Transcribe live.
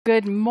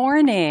Good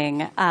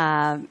morning.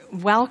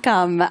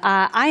 Welcome.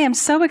 I am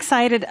so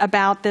excited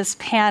about this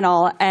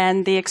panel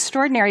and the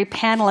extraordinary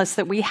panelists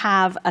that we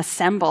have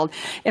assembled.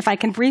 If I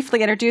can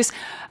briefly introduce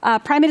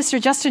Prime Minister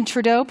Justin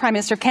Trudeau, Prime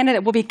Minister of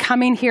Canada, will be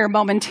coming here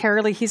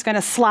momentarily. He's going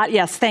to slot,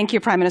 yes, thank you,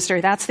 Prime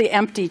Minister. That's the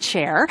empty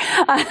chair.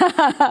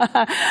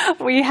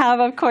 We have,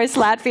 of course,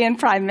 Latvian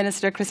Prime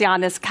Minister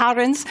Krišjānis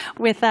Kariņš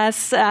with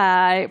us,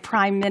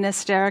 Prime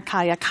Minister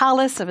Kaja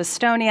Kallas of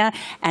Estonia,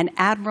 and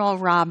Admiral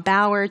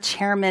Bauer,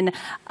 Chairman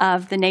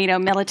of the NATO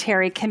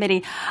Military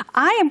Committee.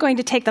 I am going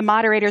to take the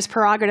moderator's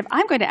prerogative.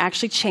 I'm going to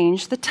actually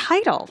change the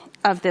title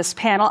of this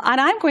panel, and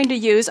I'm going to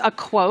use a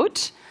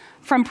quote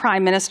from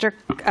Prime Minister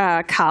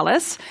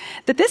Kallas,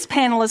 that this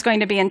panel is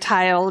going to be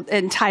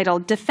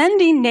entitled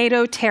Defending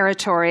NATO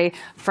Territory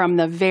from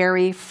the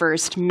Very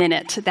First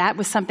Minute. That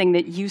was something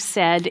that you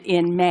said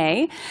in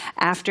May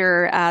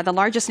after the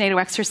largest NATO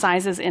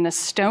exercises in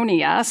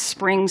Estonia,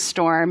 Spring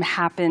Storm,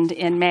 happened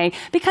in May,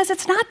 because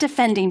it's not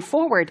defending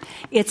forward,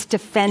 it's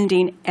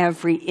defending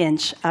every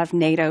inch of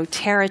NATO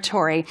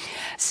territory.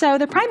 So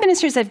the Prime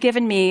Ministers have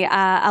given me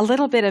a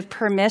little bit of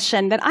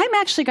permission, but I'm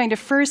actually going to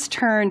first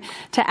turn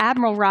to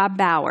Admiral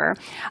Bauer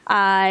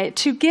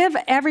to give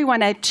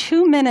everyone a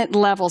 2-minute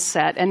level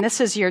set, and this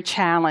is your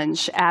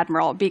challenge,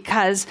 Admiral,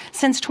 because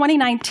since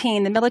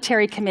 2019, the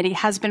Military Committee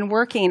has been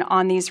working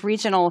on these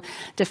regional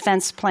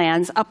defense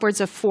plans, upwards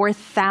of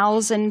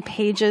 4,000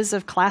 pages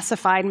of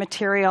classified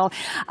material,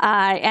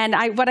 and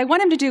what I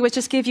want him to do is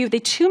just give you the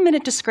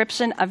 2-minute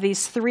description of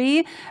these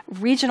 3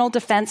 regional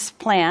defense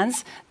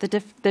plans, the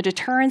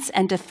deterrence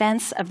and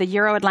defense of the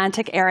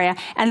Euro-Atlantic area,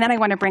 and then I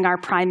want to bring our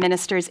Prime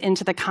Ministers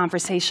into the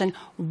conversation,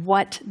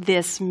 what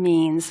this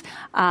means.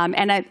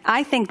 And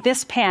I think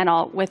this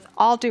panel, with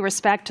all due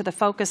respect to the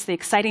focus, the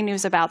exciting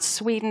news about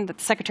Sweden that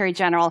the Secretary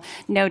General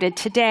noted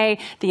today,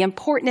 the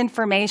important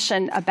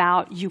information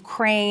about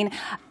Ukraine,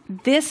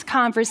 this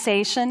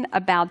conversation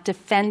about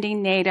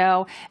defending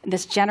NATO,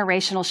 this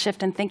generational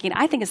shift in thinking,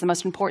 I think is the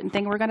most important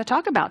thing we're going to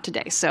talk about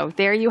today. So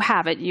there you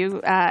have it.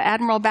 You,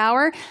 Admiral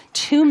Bauer,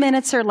 2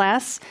 minutes or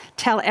less.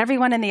 Tell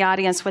everyone in the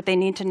audience what they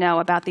need to know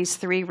about these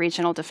 3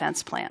 regional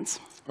defense plans.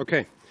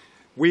 Okay.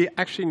 We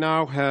actually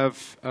now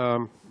have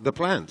the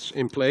plans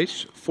in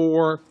place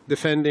for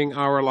defending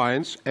our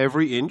alliance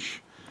every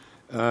inch,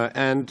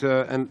 and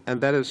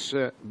that is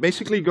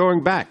basically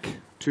going back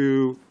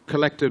to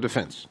collective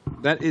defense.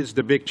 That is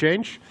the big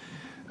change.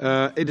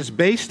 It is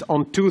based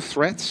on 2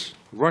 threats,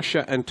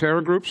 Russia and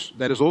terror groups.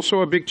 That is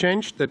also a big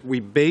change, that we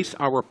base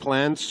our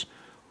plans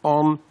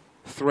on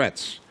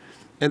threats.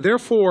 And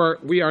therefore,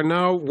 we are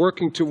now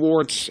working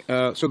towards,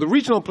 so the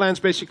regional plans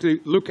basically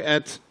look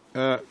at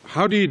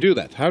how do you do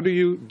that? How do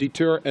you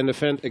deter and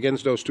defend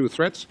against those 2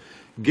 threats,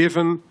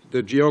 given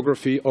the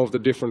geography of the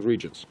different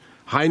regions?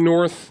 High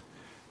north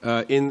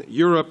in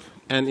Europe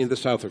and in the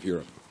south of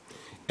Europe.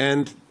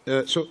 And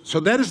so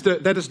that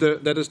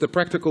is the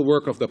practical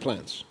work of the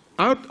plans.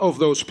 Out of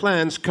those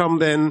plans come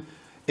then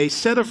a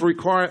set of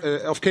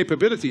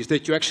capabilities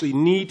that you actually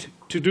need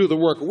to do the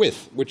work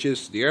with, which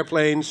is the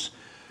airplanes,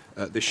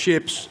 the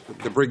ships,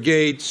 the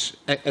brigades,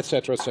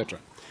 etc., etc.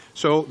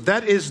 So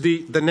that is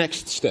the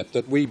next step,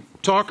 that we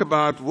talk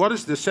about what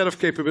is the set of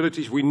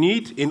capabilities we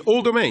need in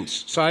all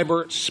domains,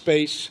 cyber,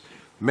 space,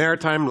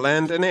 maritime,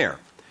 land, and air.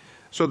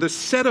 So the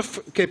set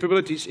of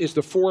capabilities is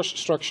the force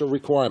structure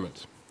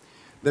requirement.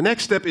 The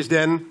next step is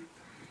then,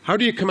 how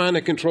do you command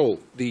and control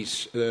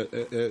these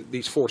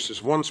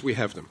forces once we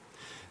have them?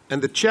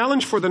 And the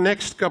challenge for the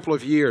next couple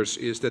of years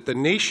is that the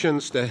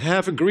nations that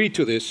have agreed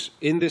to this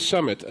in this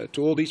summit,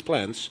 to all these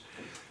plans,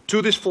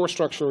 to this force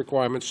structure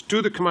requirements,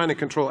 to the command and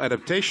control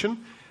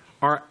adaptation,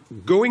 are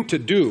going to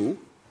do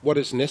what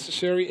is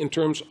necessary in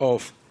terms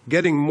of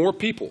getting more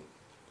people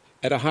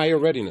at a higher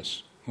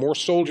readiness, more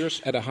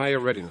soldiers at a higher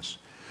readiness,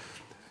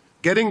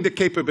 getting the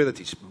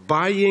capabilities,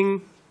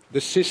 buying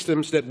the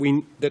systems that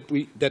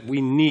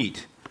we need.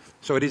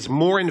 So it is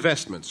more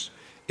investments.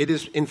 It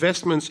is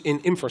investments in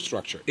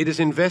infrastructure. It is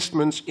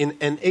investments in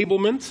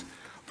enablement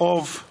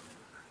of,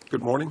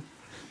 good morning.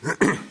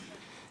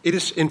 It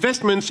is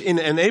investments in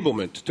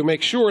enablement to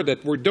make sure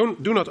that we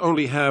do not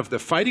only have the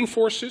fighting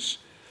forces,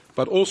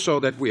 but also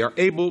that we are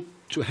able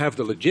to have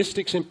the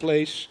logistics in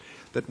place,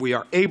 that we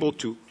are able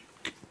to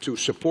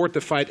support the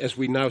fight as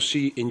we now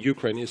see in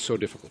Ukraine is so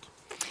difficult.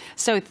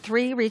 So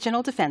 3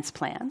 regional defense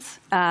plans,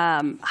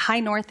 high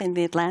north in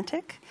the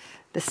Atlantic,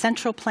 the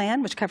central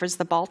plan, which covers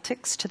the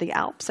Baltics to the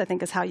Alps, I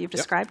think is how you've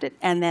described it,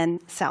 and then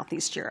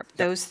Southeast Europe.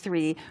 Those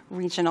 3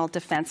 regional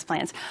defense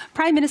plans.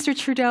 Prime Minister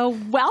Trudeau,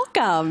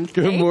 welcome.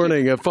 Good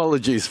morning.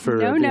 Apologies for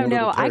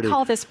No. I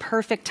call this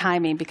perfect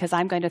timing because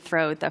I'm going to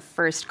throw the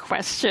first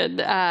question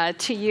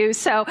to you.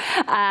 So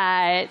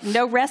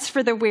no rest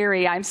for the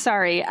weary. I'm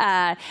sorry.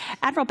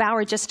 Admiral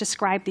Bauer just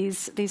described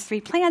these 3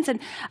 plans, and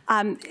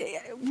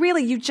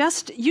really, you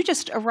just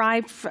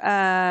arrived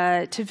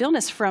to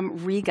Vilnius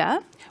from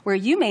Riga, where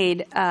you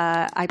made,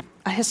 I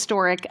a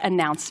historic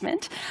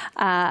announcement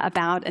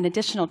about an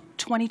additional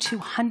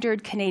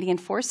 2,200 Canadian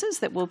forces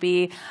that will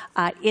be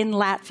in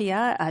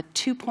Latvia, a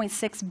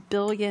 $2.6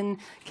 billion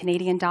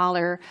Canadian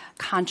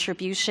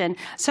contribution.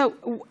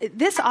 So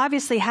this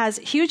obviously has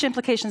huge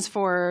implications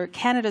for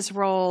Canada's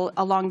role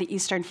along the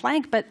eastern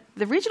flank, but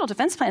the regional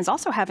defense plans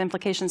also have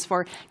implications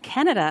for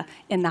Canada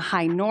in the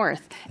high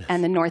north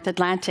and the North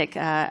Atlantic,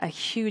 a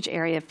huge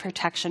area of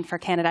protection for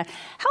Canada.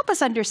 Help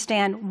us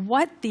understand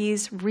what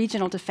these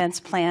regional defense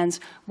plans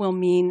will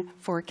mean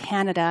for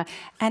Canada,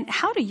 and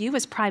how do you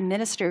as Prime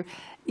Minister,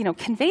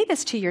 convey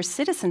this to your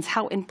citizens,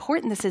 how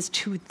important this is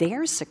to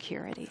their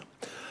security?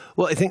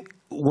 Well, I think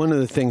one of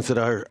the things that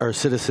our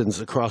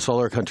citizens across all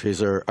our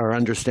countries are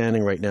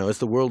understanding right now is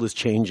the world is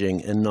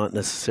changing, and not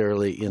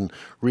necessarily in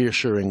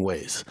reassuring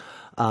ways.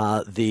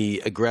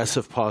 The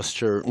aggressive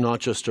posture, not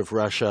just of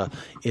Russia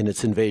in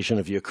its invasion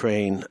of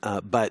Ukraine,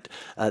 but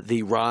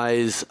the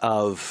rise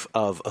of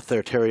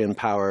authoritarian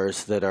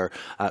powers that are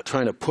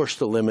trying to push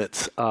the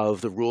limits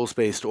of the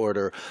rules-based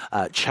order,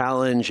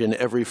 challenge in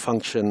every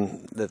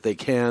function that they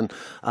can,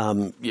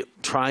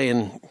 try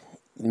and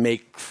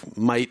make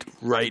might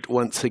right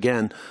once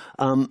again,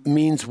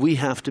 means we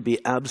have to be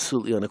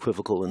absolutely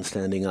unequivocal in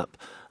standing up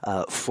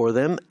for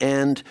them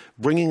and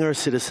bringing our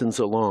citizens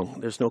along.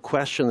 There's no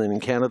question that in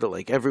Canada,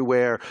 like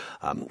everywhere,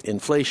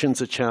 inflation's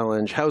a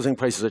challenge, housing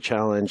prices are a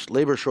challenge,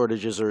 labor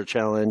shortages are a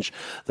challenge,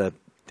 the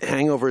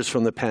hangovers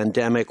from the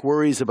pandemic,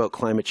 worries about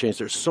climate change.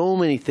 There's so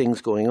many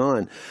things going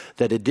on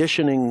that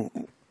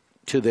additioning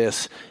to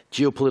this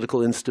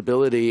geopolitical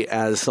instability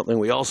as something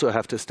we also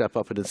have to step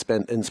up and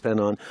spend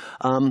on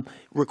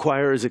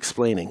requires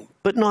explaining,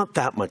 but not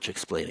that much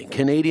explaining.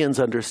 Canadians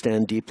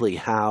understand deeply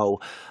how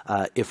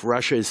if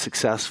Russia is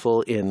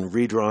successful in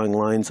redrawing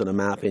lines on a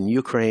map in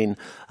Ukraine,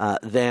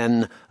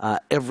 then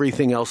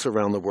everything else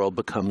around the world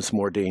becomes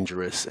more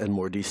dangerous and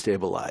more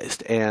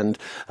destabilized. And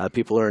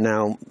people are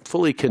now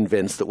fully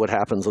convinced that what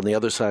happens on the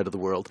other side of the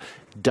world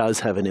does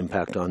have an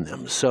impact on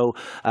them. So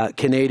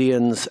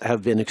Canadians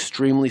have been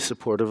extremely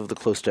supportive of the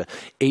close to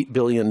 $8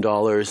 billion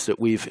that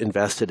we've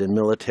invested in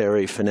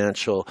military,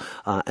 financial,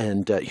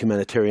 and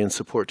humanitarian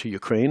support to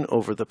Ukraine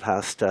over the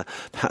past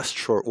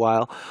short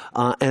while.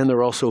 And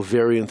they're also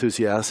very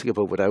enthusiastic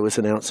about what I was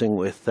announcing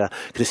with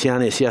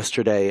Krišjānis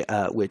yesterday,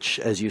 which,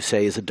 as you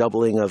say, is a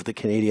doubling of the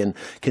Canadian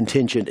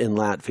contingent in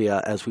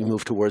Latvia as we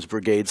move towards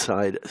brigade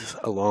side,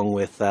 along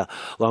with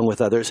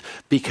others,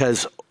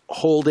 because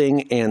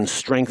holding and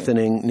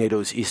strengthening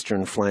NATO's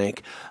eastern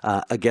flank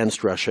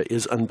against Russia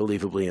is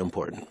unbelievably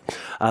important.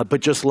 But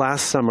just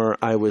last summer,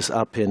 I was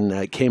up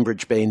in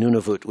Cambridge Bay,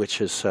 Nunavut, which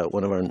is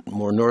one of our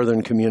more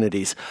northern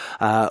communities,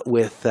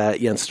 with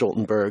Jens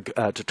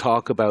Stoltenberg to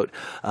talk about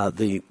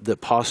the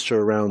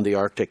posture around the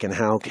Arctic and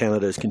how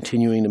Canada is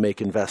continuing to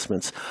make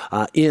investments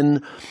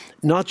in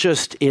not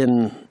just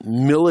in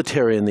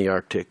military in the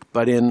Arctic,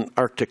 but in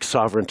Arctic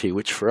sovereignty,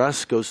 which for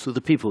us goes through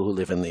the people who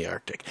live in the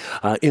Arctic.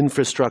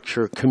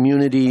 Infrastructure,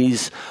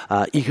 communities,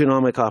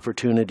 economic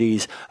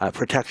opportunities,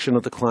 protection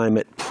of the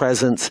climate,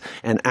 presence,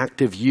 and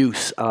active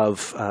use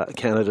of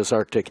Canada's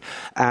Arctic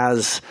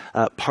as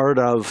part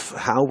of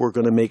how we're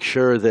going to make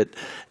sure that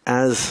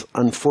as,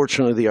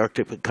 unfortunately, the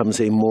Arctic becomes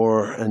a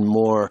more and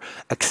more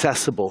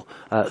accessible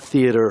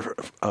theater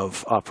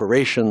of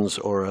operations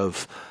or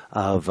of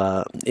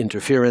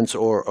interference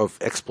or of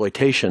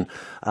exploitation,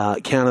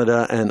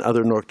 Canada and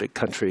other Nordic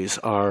countries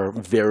are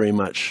very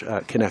much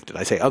connected.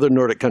 I say other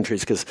Nordic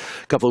countries because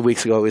a couple of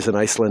weeks ago I was in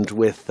Iceland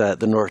with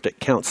the Nordic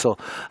Council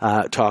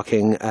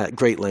talking at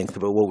great length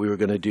about what we were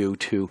going to do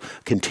to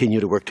continue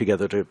to work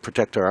together to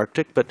protect our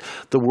Arctic. But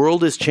the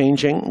world is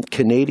changing.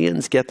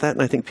 Canadians get that,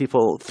 and I think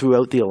people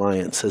throughout the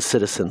alliance as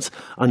citizens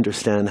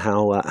understand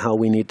how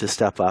we need to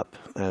step up,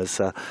 as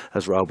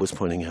Rob was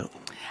pointing out.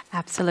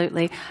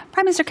 Absolutely.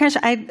 Prime Minister Kariņš,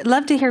 I'd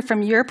love to hear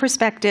from your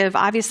perspective.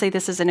 Obviously,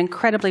 this is an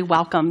incredibly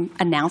welcome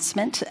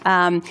announcement.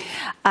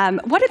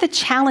 What are the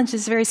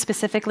challenges very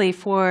specifically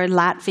for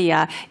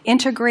Latvia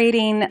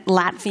integrating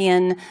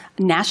Latvian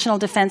national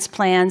defense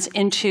plans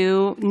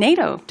into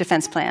NATO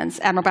defense plans?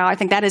 Admiral Bauer, I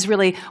think that is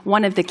really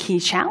one of the key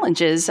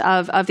challenges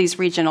of these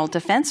regional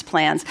defense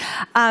plans.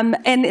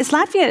 And is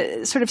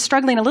Latvia sort of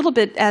struggling a little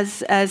bit,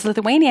 as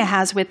Lithuania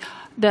has, with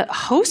the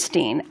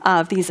hosting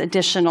of these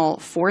additional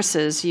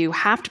forces? You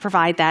have to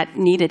provide that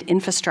needed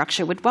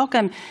infrastructure. Would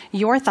welcome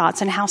your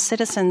thoughts on how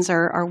citizens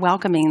are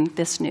welcoming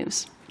this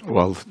news.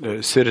 Well,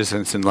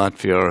 citizens in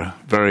Latvia are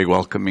very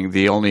welcoming.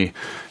 The only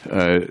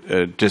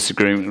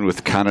disagreement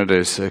with Canada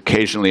is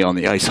occasionally on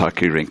the ice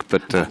hockey rink,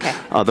 but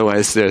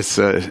otherwise, there's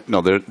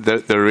no.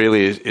 There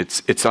really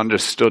it's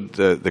understood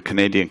the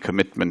Canadian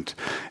commitment,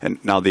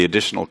 and now the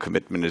additional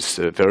commitment is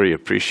very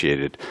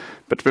appreciated.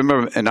 But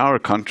remember, in our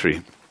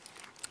country,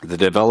 the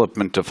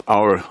development of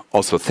our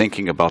also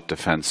thinking about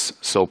defense.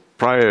 So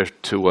prior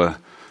to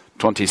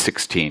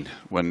 2016,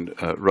 when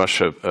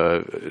Russia,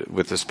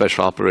 with the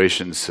special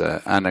operations,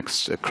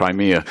 annexed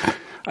Crimea,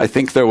 I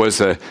think there was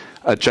a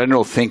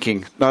general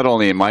thinking, not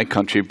only in my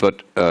country,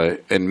 but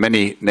in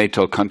many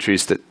NATO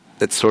countries,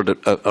 that sort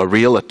of a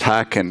real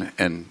attack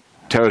and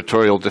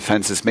territorial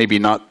defense is maybe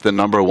not the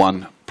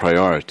 #1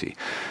 priority.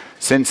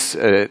 Since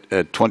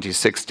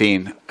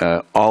 2016,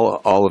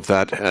 all of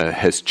that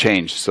has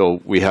changed. So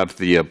we have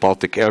the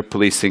Baltic air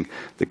policing.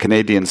 The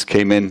Canadians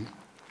came in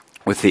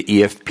with the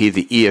EFP.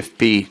 The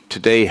EFP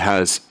today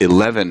has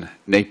 11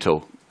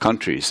 NATO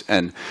countries,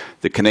 and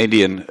the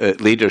Canadian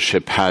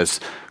leadership has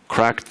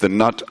cracked the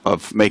nut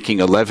of making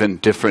 11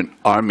 different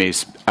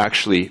armies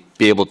actually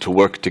be able to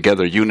work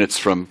together, units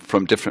from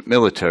different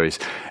militaries.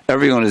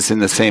 Everyone is in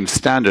the same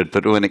standard,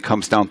 but when it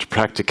comes down to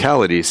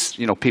practicalities,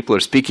 people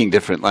are speaking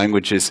different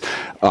languages,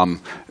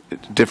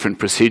 different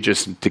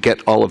procedures to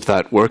get all of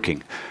that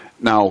working.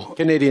 Now,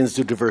 Canadians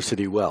do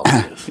diversity well.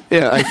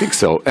 Yeah, I think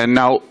so. And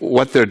now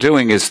what they're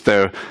doing is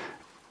the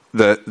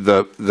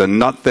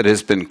nut that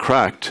has been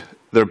cracked,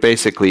 they're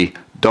basically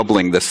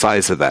doubling the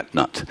size of that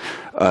nut.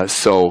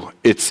 So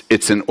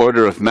it's an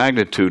order of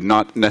magnitude,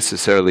 not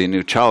necessarily a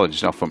new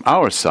challenge. Now, from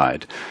our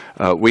side,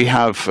 we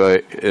have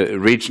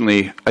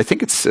regionally, I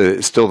think it's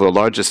still the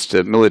largest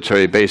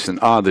military base in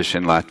Ādažs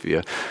in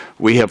Latvia.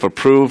 We have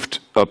approved,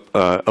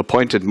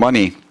 appointed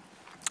money,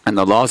 and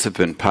the laws have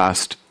been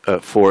passed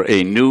for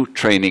a new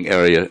training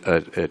area,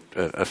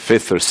 a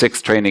 5th or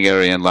 6th training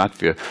area in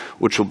Latvia,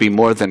 which will be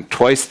more than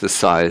twice the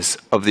size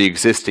of the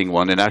existing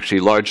one, and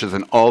actually larger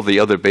than all the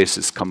other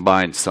bases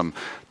combined, some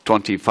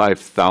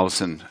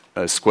 25,000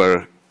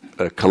 square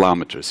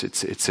kilometers.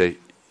 It's a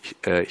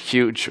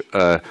huge,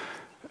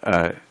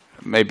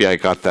 maybe I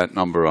got that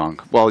number wrong.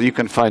 Well, you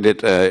can find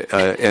it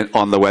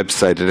on the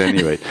website at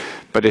any rate.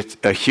 But it's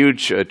a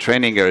huge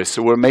training area,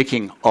 so we're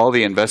making all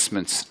the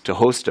investments to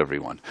host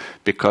everyone,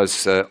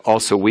 because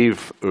also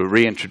we've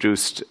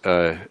reintroduced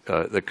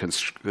the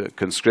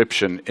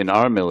conscription in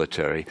our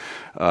military.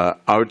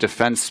 Our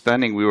defense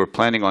spending, we were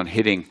planning on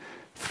hitting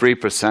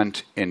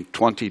 3% in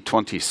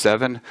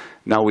 2027.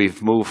 Now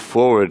we've moved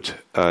forward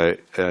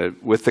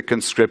with the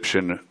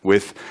conscription,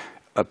 with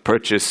a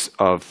purchase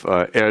of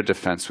air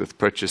defense, with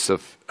purchase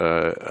of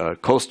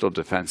coastal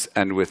defense,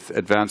 and with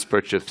advanced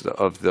purchase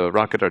of the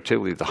rocket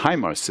artillery, the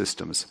HIMARS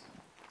systems.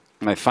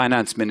 My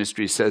finance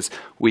ministry says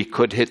we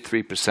could hit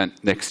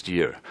 3% next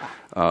year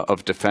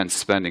of defense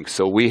spending.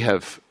 So we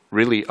have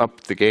really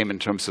upped the game in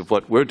terms of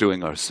what we're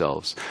doing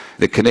ourselves.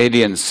 The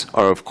Canadians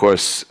are, of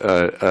course,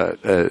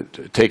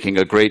 taking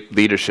a great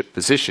leadership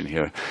position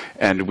here,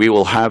 and we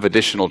will have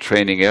additional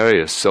training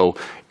areas. So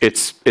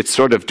it's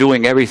sort of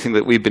doing everything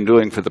that we've been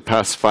doing for the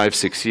past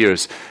 5-6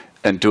 years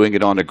and doing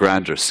it on a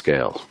grander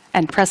scale.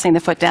 And pressing the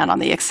foot down on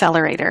the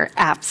accelerator,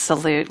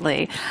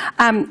 absolutely.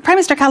 Prime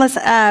Minister Kallas,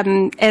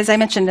 as I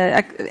mentioned,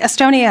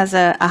 Estonia has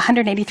a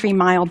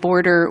 183-mile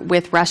border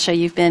with Russia.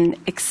 You've been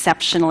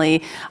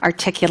exceptionally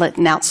articulate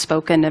and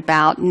outspoken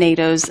about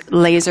NATO's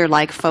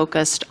laser-like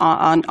focus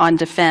on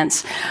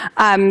defense.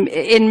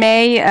 In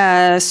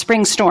May,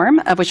 Spring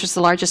Storm, which was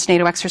the largest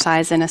NATO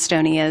exercise in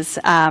Estonia's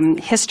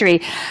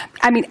history,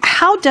 I mean,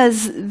 how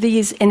does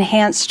these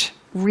enhanced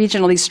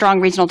these strong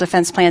regional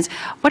defense plans,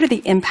 what are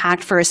the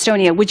impact for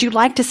Estonia? Would you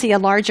like to see a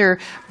larger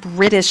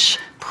British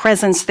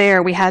presence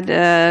there? We had,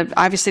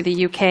 obviously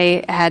the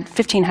UK had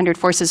 1,500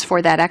 forces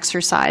for that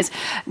exercise.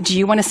 Do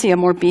you want to see a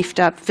more beefed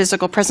up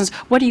physical presence?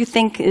 What do you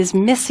think is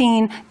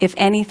missing, if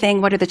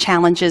anything? What are the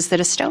challenges that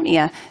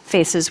Estonia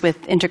faces with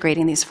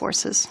integrating these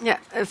forces? Yeah,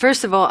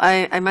 first of all,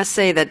 I must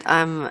say that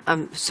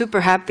I'm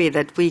super happy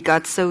that we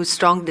got so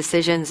strong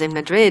decisions in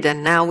Madrid,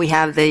 and now we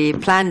have the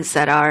plans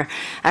that are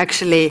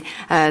actually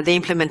the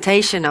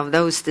implementation of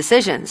those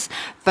decisions.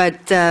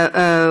 But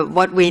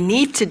what we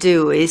need to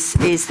do is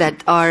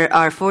that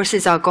our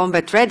forces are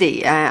combat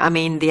ready. I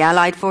mean, the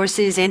Allied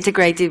forces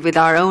integrated with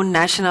our own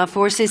national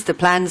forces. The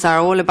plans are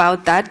all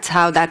about that,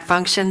 how that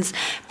functions,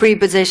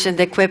 pre-positioned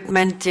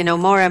equipment,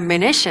 more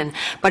ammunition.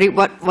 But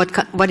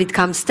what it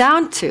comes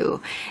down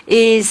to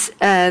is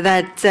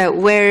that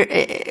where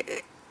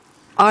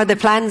are the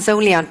plans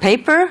only on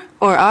paper,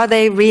 or are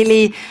they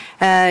really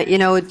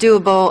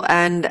doable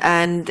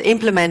and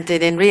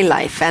implemented in real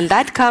life? And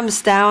that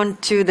comes down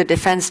to the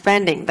defense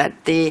spending that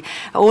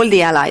all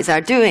the allies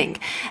are doing.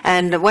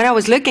 And when I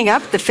was looking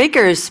up the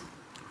figures,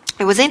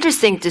 it was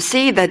interesting to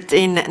see that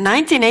in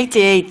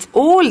 1988,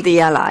 all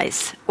the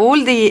allies,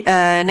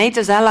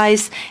 NATO's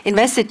allies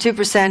invested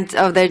 2%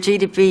 of their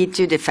GDP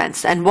to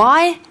defense. And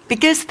why?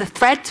 Because the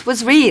threat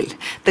was real.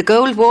 The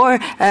Cold War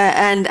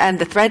and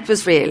the threat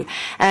was real.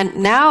 And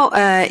now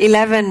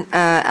 11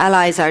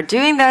 allies are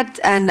doing that,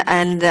 and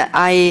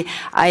I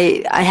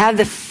have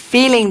the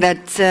feeling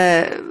that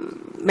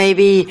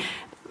maybe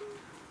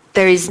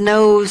there is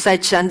no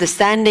such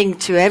understanding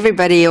to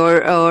everybody,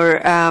 or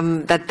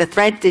that the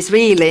threat is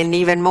real, and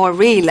even more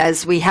real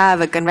as we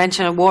have a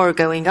conventional war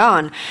going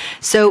on.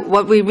 So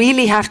what we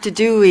really have to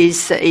do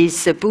is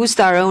boost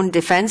our own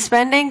defense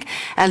spending,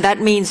 and that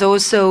means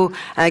also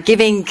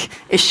giving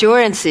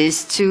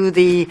assurances to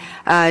the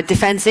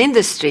defense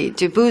industry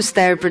to boost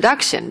their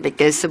production,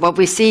 because what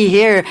we see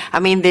here, I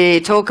mean,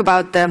 they talk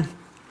about the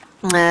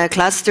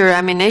cluster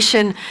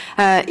ammunition,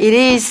 it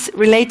is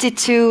related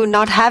to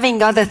not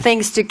having other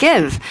things to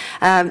give.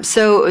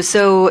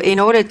 So in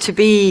order to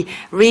be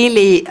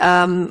really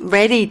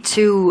ready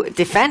to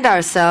defend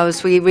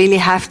ourselves, we really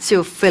have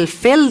to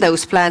fulfill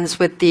those plans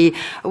with the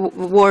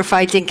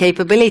war-fighting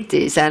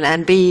capabilities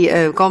and be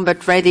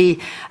combat ready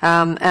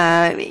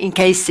in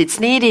case it's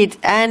needed,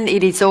 and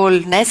it is all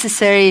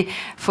necessary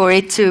for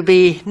it to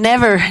be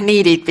never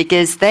needed,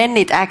 because then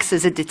it acts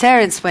as a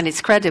deterrence when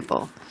it's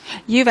credible.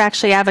 You've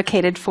actually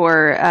advocated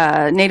for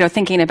NATO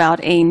thinking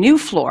about a new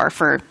floor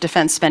for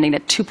defense spending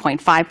at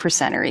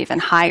 2.5% or even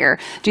higher.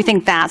 Do you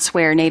think that's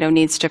where NATO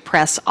needs to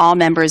press all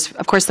members?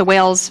 Of course, the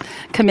Wales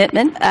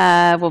commitment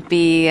will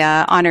be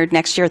honored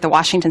next year at the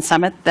Washington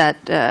summit, that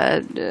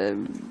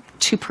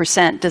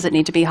 2%, does it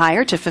need to be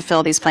higher to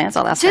fulfill these plans?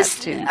 I'll ask that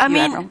to you,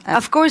 Admiral.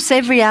 Of course,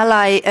 every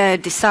ally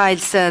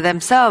decides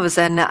themselves,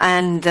 and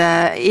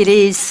it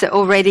is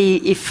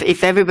already,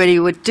 if everybody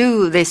would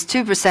do this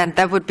 2%,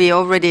 that would be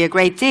already a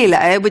great deal.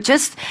 I would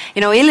just,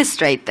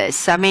 illustrate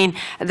this. I mean,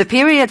 the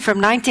period from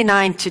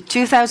 1999 to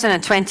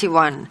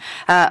 2021,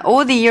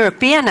 all the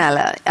European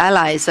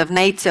allies of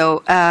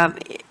NATO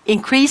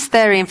increased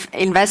their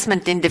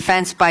investment in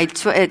defense by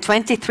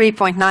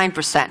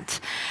 23.9%.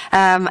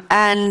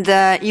 And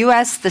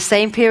US, the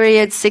same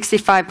period,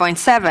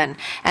 65.7%.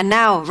 And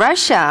now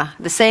Russia,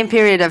 the same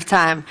period of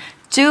time,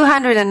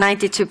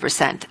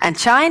 292%. And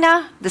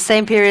China, the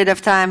same period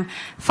of time,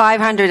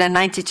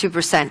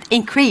 592%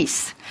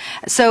 increase.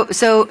 So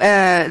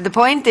the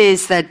point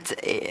is that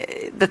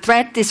the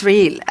threat is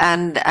real,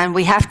 and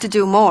we have to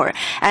do more.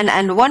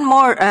 And one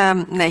more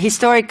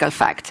historical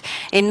fact.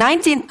 In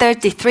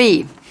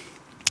 1933,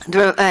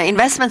 the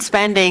investment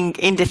spending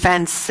in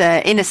defense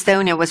in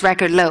Estonia was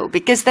record low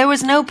because there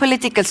was no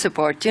political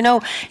support.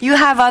 You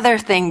have other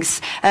things,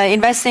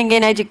 investing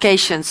in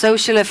education,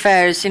 social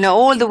affairs,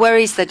 all the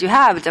worries that you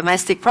have,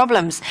 domestic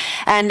problems.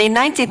 And in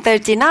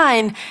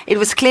 1939, it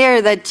was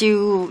clear that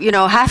you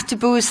have to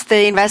boost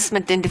the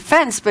investment in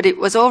defense, but it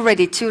was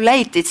already too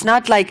late. It's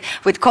not like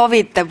with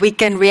COVID that we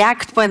can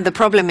react when the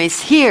problem is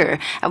here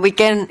and we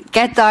can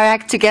get our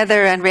act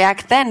together and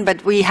react then,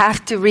 but we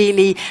have to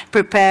really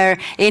prepare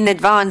in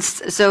advance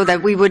so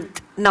that we would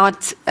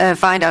not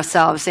find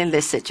ourselves in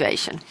this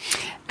situation.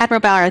 Admiral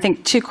Bauer, I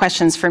think two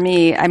questions for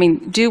me. I mean,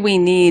 do we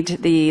need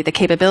the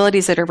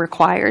capabilities that are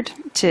required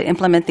to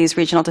implement these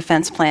regional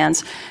defense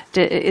plans?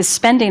 Is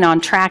spending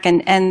on track?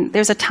 And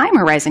there's a time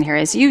horizon here.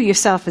 As you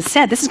yourself have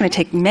said, this is going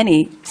to take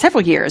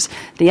several years.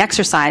 The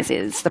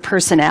exercises, the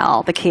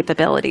personnel, the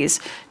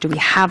capabilities. Do we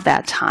have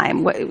that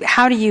time?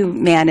 How do you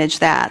manage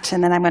that?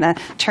 And then I'm going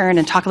to turn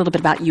and talk a little bit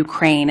about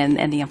Ukraine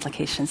and the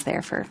implications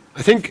there for...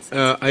 I think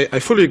I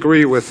fully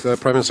agree with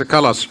Prime Minister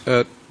Kallas.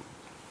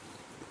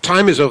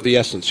 Time is of the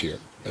essence here.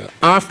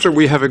 After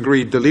we have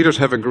agreed, the leaders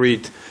have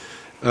agreed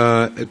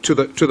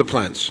to the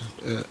plans.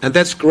 And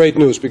that's great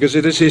news, because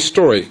it is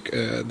historic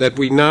that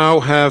we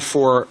now have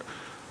for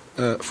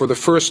the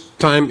first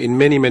time in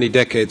many, many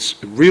decades,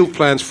 real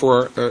plans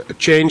for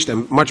changed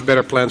and much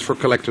better plans for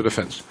collective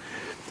defense.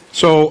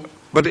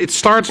 But it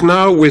starts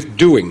now with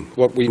doing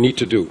what we need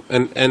to do,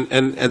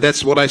 and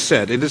that's what I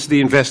said. It is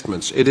the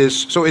investments.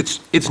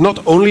 It's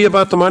not only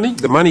about the money.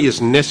 The money is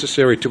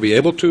necessary to be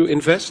able to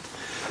invest,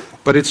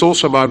 but it's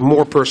also about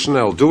more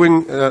personnel,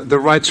 doing the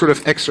right sort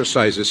of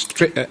exercises,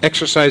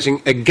 exercising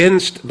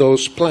against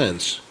those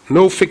plans.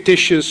 No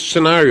fictitious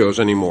scenarios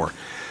anymore.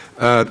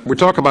 We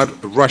talk about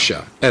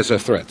Russia as a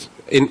threat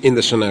in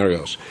the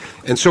scenarios.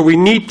 And so we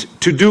need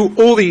to do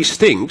all these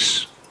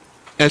things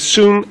as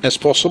soon as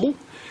possible,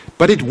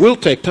 but it will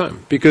take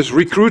time, because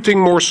recruiting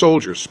more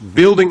soldiers,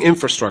 building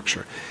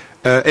infrastructure,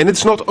 and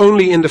it's not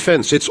only in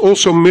defense, it's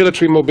also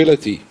military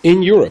mobility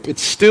in Europe.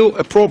 It's still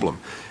a problem.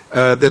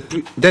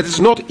 That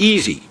is not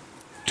easy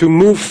to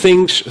move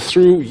things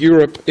through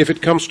Europe if it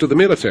comes to the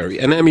military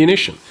and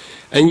ammunition.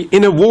 And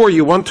in a war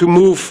you want to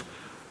move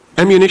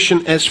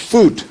ammunition as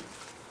food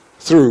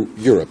through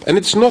Europe. And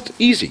it's not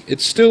easy.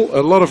 It's still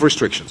a lot of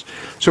restrictions.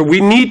 So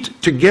we need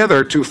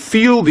together to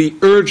feel the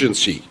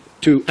urgency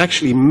to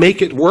actually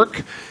make it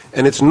work.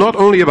 And it's not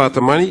only about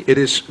the money.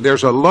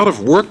 There's a lot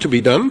of work to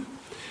be done.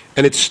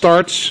 And it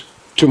starts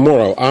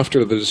tomorrow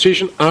after the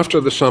decision,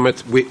 after the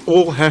summit. We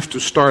all have to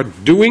start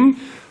doing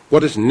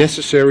what is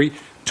necessary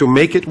to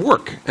make it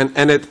work.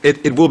 And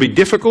it will be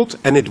difficult,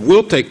 and it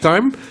will take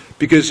time,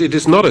 because it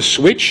is not a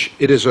switch.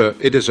 It is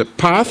a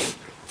path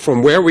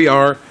from where we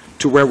are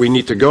to where we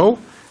need to go.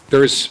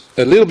 There is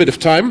a little bit of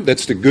time.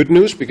 That's the good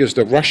news, because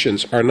the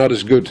Russians are not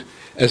as good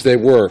as they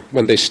were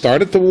when they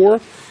started the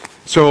war.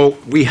 So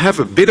we have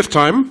a bit of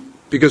time,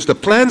 because the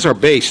plans are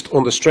based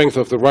on the strength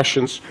of the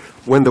Russians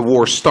when the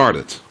war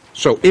started.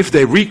 So if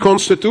they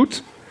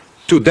reconstitute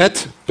to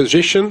that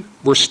position,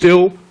 we're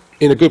still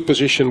in a good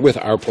position with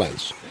our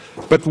plans.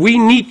 But we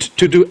need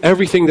to do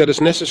everything that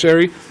is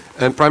necessary,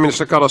 and Prime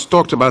Minister Kallas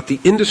talked about the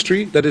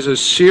industry. That is a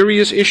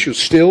serious issue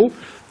still,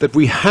 that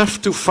we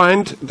have to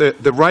find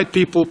the right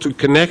people to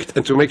connect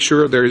and to make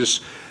sure there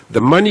is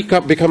the money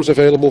becomes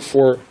available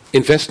for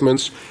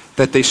investments,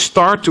 that they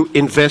start to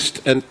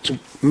invest and to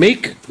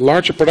make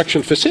larger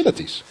production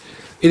facilities.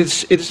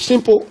 It's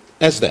simple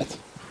as that.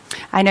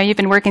 I know you've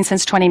been working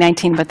since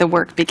 2019, but the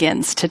work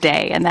begins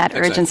today, and that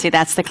urgency,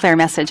 that's the clear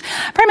message.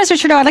 Prime Minister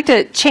Trudeau, I'd like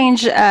to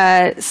change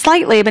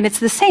slightly, but it's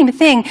the same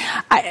thing.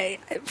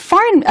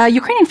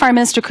 Ukrainian Foreign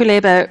Minister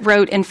Kuleba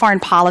wrote in Foreign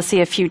Policy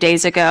a few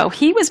days ago,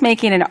 he was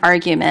making an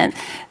argument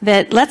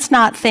that let's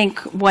not think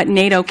what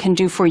NATO can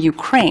do for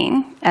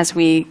Ukraine as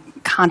we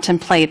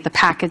contemplate the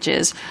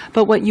packages,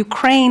 but what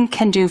Ukraine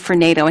can do for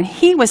NATO. And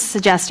he was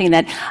suggesting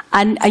that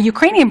a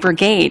Ukrainian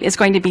brigade is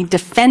going to be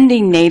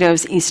defending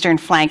NATO's eastern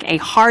flank, a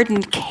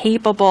hardened,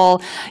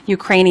 capable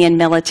Ukrainian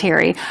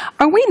military.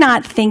 Are we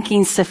not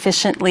thinking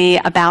sufficiently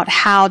about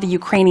how the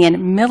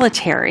Ukrainian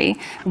military,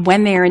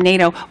 when they are in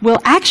NATO, will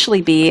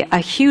actually be a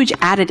huge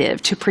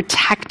additive to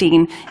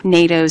protecting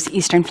NATO's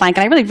eastern flank?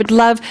 And I really would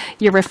love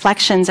your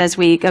reflections as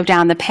we go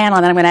down the panel,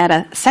 and I'm going to add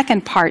a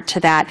second part to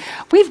that.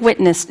 We've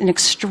witnessed an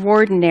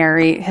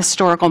extraordinary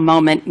historical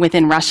moment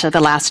within Russia the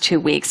last 2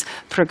 weeks.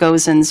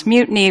 Prigozhin's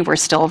mutiny, we're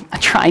still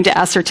trying to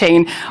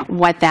ascertain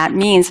what that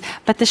means.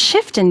 But the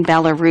shift in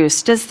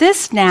Belarus, does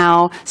this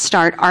now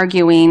start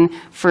arguing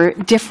for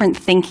different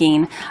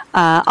thinking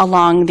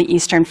along the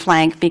eastern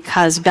flank?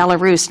 Because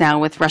Belarus now,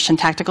 with Russian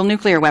tactical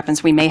nuclear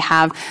weapons, we may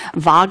have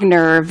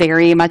Wagner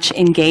very much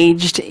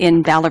engaged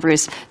in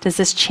Belarus. Does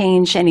this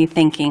change any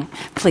thinking?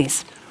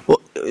 Please.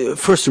 Well,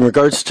 first, in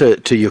regards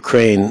to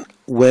Ukraine,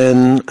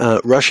 when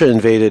Russia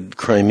invaded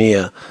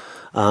Crimea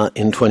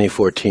in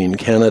 2014,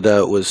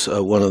 Canada was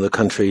one of the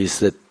countries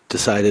that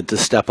decided to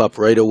step up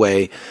right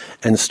away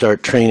and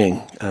start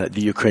training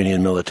the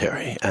Ukrainian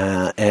military.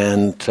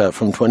 And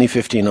from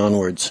 2015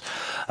 onwards,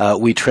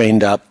 we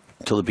trained up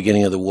till the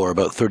beginning of the war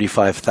about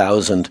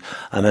 35,000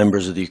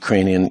 members of the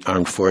Ukrainian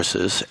armed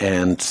forces,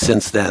 and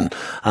since then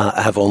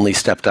have only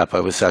stepped up.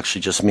 I was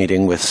actually just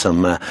meeting with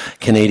some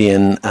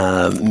Canadian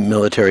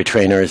military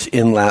trainers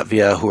in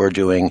Latvia who are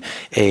doing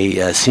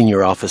a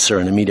senior officer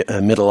and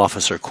a middle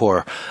officer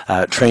corps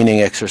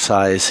training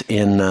exercise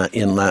in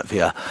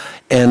Latvia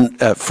and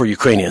for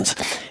Ukrainians.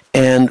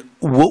 And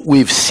what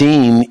we've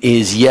seen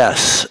is,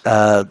 yes,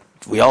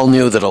 we all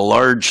knew that a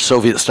large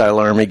Soviet-style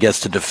army gets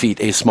to defeat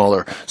a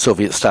smaller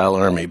Soviet-style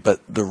army, but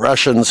the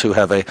Russians, who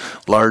have a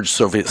large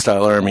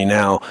Soviet-style army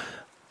now,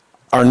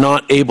 are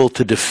not able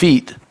to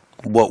defeat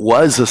what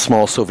was a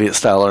small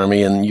Soviet-style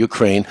army in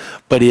Ukraine,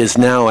 but is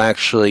now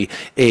actually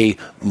a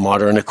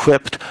modern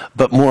equipped,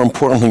 but more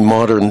importantly,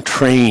 modern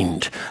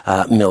trained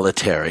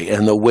military.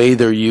 And the way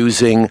they're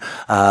using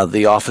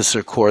the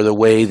officer corps, the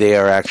way they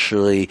are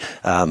actually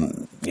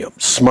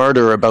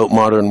smarter about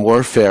modern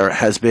warfare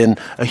has been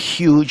a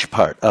huge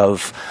part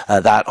of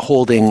that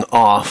holding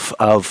off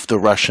of the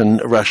Russian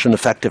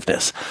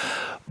effectiveness.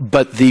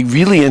 But the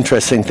really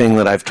interesting thing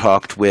that I've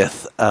talked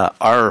with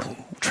our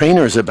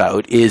trainers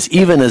about is,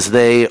 even as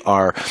they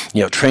are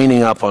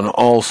training up on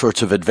all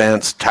sorts of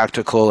advanced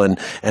tactical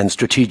and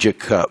strategic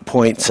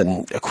points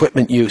and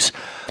equipment use,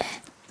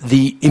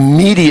 the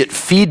immediate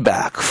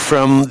feedback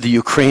from the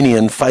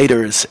Ukrainian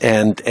fighters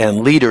and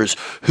leaders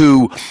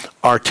who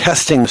are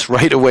testing this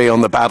right away on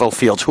the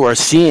battlefield, who are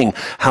seeing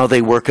how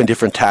they work in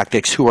different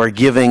tactics, who are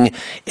giving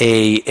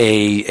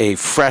a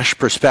fresh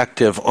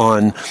perspective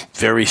on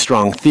very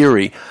strong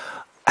theory,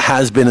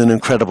 has been an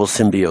incredible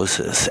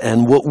symbiosis.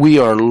 And what we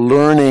are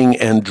learning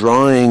and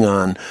drawing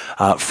on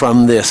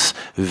from this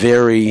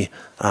very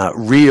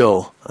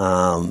real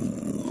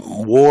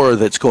war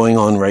that's going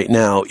on right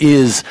now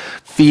is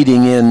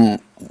feeding in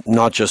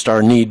not just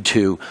our need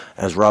to,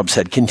 as Rob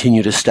said,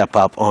 continue to step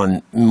up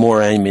on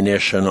more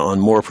ammunition, on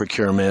more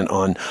procurement,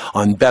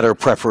 on better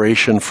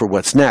preparation for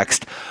what's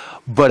next,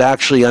 but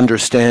actually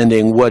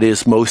understanding what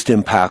is most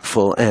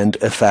impactful and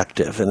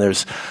effective. And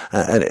there's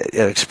an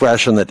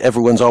expression that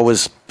everyone's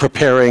always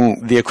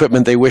preparing the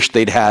equipment they wish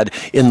they'd had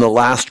in the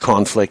last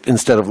conflict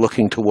instead of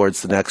looking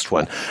towards the next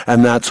one.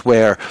 And that's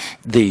where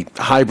the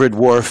hybrid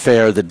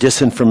warfare, the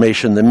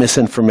disinformation, the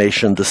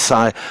misinformation, the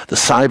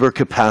cyber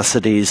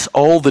capacities,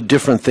 all the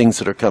different things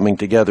that are coming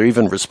together,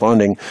 even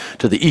responding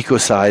to the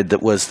ecocide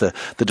that was the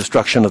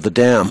destruction of the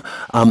dam.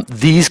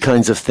 These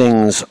kinds of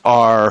things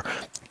are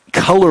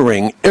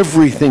coloring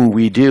everything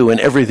we do and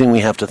everything we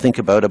have to think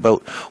about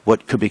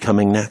what could be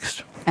coming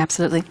next.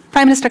 Absolutely.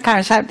 Prime Minister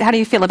Kariņš, how do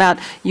you feel about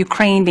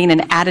Ukraine being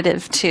an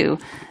additive to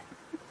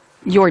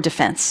your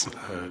defense?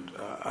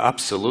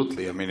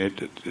 Absolutely. I mean,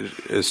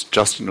 as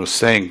Justin was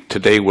saying,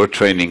 today we're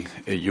training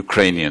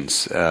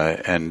Ukrainians,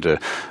 and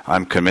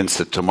I'm convinced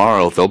that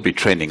tomorrow they'll be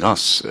training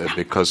us,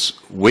 because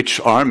which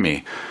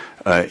army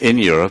in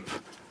Europe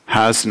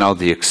has now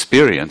the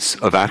experience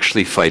of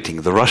actually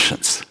fighting the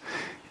Russians?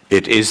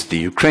 It is the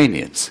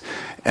Ukrainians,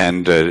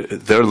 and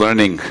they're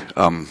learning.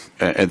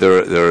 And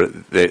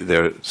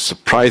they're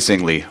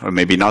surprisingly, or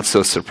maybe not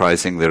so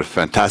surprising, they're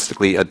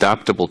fantastically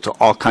adaptable to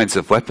all kinds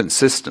of weapon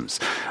systems.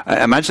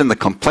 Imagine the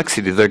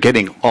complexity. They're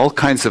getting all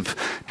kinds of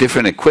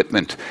different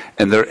equipment,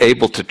 and they're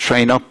able to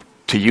train up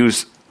to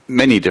use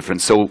many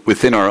different. So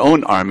within our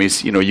own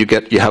armies,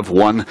 you have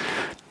one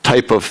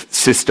type of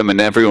system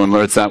and everyone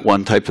learns that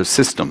one type of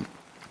system.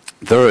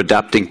 They're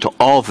adapting to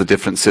all the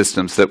different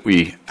systems that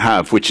we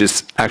have, which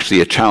is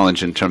actually a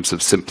challenge in terms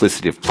of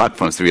simplicity of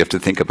platforms that we have to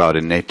think about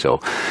in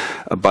NATO.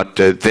 But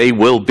they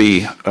will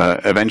be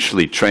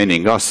eventually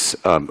training us.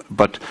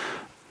 But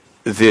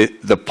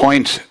the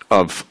point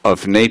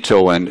of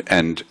NATO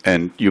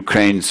and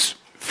Ukraine's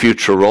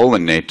future role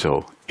in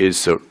NATO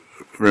is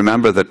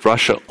remember that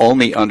Russia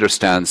only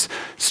understands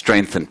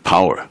strength and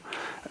power.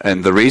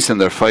 And the reason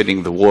they're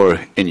fighting the war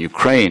in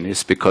Ukraine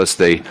is because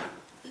they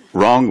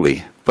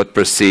wrongly but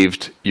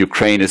perceived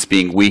Ukraine as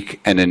being weak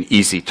and an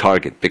easy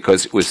target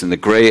because it was in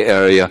the gray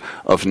area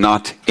of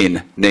not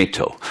in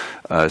NATO.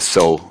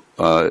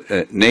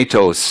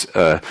 NATO's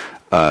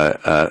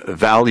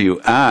value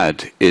add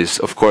is,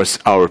 of course,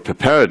 our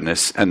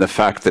preparedness and the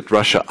fact that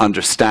Russia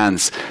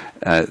understands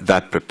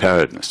that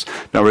preparedness.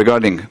 Now,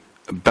 regarding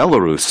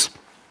Belarus,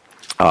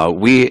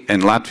 we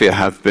in Latvia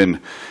have been,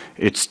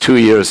 it's 2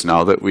 years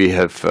now that we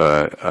have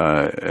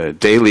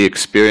daily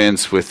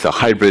experience with the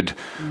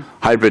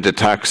hybrid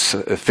attacks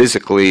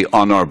physically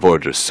on our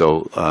borders.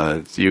 So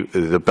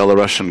the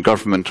Belarusian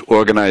government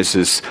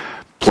organizes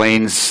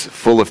planes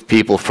full of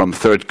people from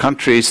third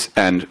countries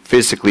and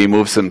physically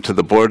moves them to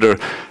the border,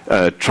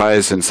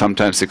 tries and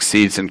sometimes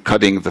succeeds in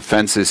cutting the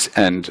fences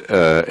and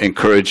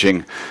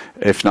encouraging,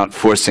 if not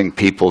forcing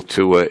people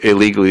to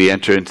illegally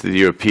enter into the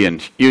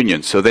European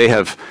Union. So they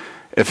have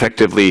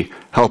effectively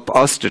helped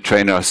us to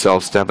train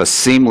ourselves to have a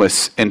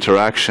seamless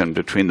interaction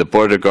between the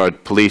border guard,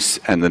 police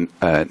and the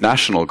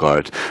National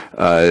Guard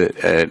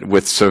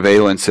with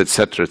surveillance,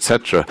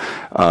 etc.,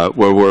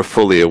 where we're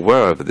fully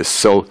aware of this.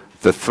 So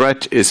the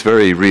threat is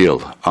very real.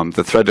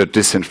 The threat of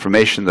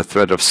disinformation, the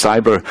threat of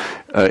cyber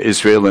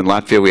is real. In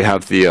Latvia, we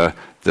have the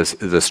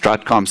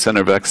Stratcom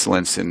Center of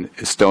Excellence. In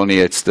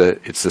Estonia, it's the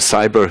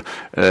cyber,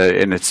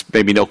 and it's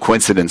maybe no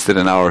coincidence that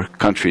in our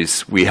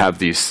countries we have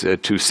these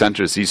two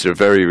centers. These are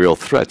very real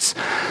threats.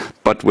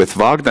 But with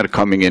Wagner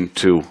coming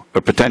into,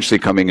 or potentially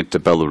coming into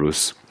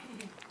Belarus,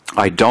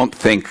 I don't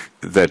think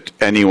that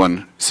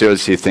anyone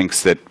seriously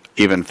thinks that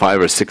even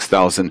 5,000 or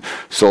 6,000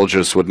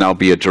 soldiers would now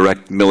be a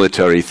direct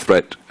military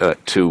threat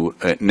to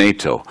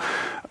NATO.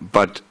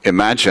 But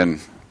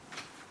imagine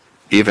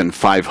even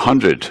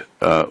 500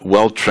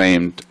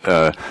 well-trained,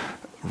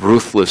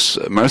 ruthless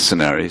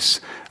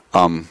mercenaries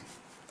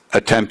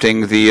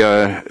attempting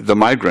the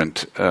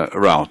migrant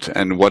route,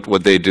 and what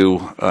would they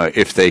do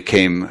if they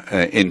came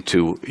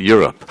into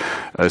Europe?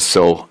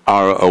 So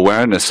our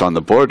awareness on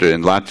the border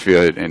in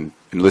Latvia, in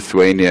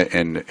Lithuania,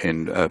 in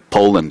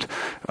Poland,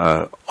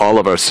 all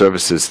of our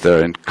services,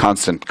 they're in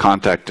constant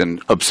contact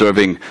and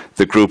observing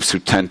the groups who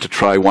tend to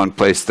try one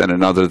place, then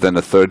another, then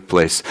a third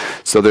place.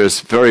 So there's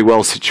very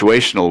well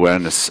situational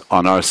awareness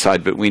on our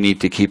side, but we need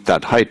to keep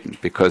that heightened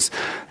because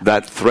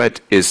that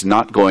threat is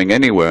not going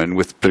anywhere. And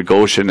with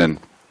Prigozhin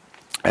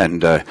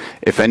and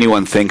if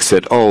anyone thinks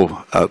that,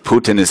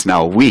 Putin is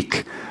now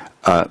weak,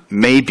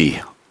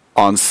 maybe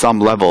on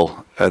some level,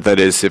 that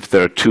is, if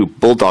there are two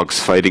bulldogs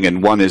fighting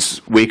and one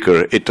is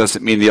weaker, it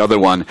doesn't mean the other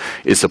one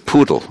is a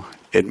poodle.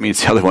 It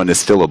means the other one is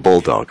still a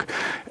bulldog.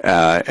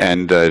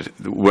 And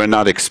we're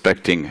not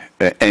expecting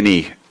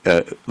any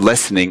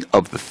lessening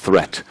of the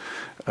threat.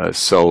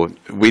 So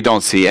we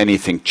don't see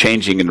anything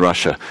changing in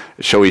Russia,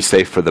 shall we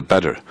say, for the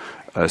better.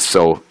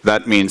 So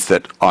that means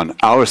that on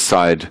our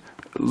side,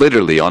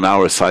 literally on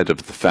our side of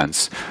the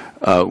fence,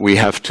 we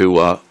have to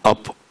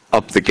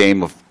up the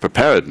game of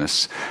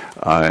preparedness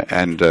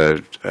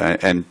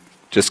and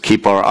just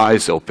keep our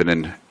eyes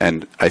open.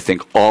 And I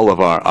think all of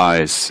our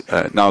eyes,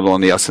 not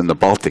only us in the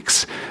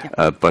Baltics,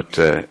 but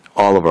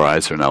all of our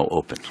eyes are now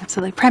open.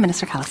 Absolutely. Prime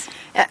Minister Kallas.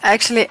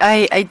 Actually,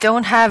 I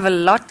don't have a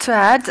lot to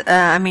add.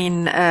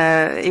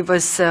 It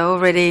was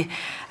already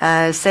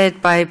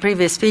said by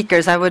previous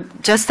speakers. I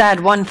would just add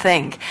one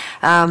thing.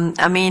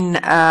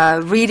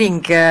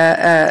 Reading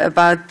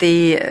about the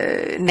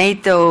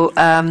NATO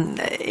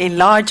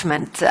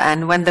enlargement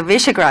and when the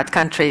Visegrad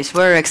countries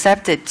were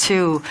accepted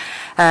to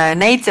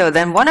NATO,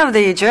 then one of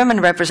the German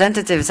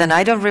representatives, and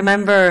I don't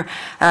remember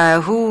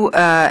who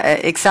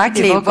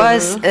exactly it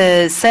was,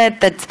 said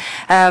that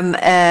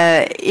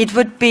it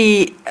would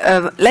be,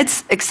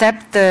 let's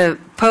accept the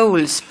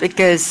Poles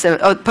because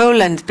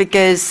Poland,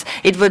 because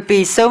it would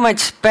be so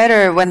much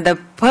better when the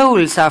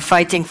Poles are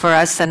fighting for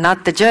us and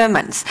not the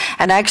Germans.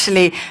 And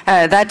actually,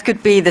 that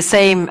could be the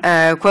same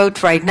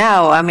quote right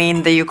now. I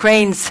mean, the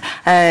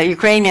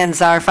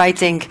Ukrainians are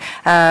fighting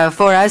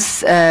for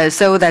us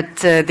so that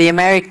the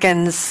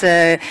Americans,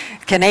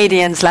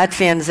 Canadians,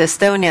 Latvians,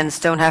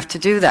 Estonians don't have to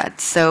do that.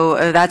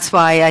 So that's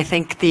why I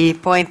think the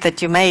point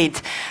that you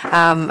made,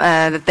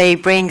 that they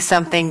bring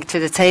something to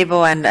the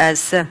table, and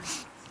as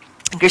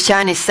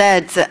Krišjānis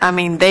said, I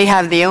mean, they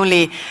are the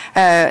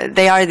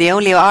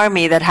only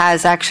army that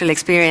has actual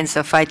experience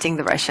of fighting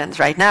the Russians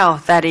right now.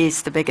 That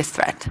is the biggest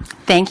threat.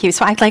 Thank you.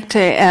 So I'd like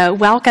to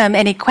welcome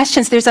any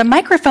questions. There's a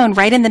microphone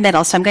right in the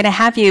middle, so I'm going to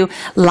have you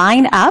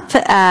line up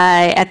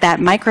at that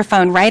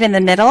microphone right in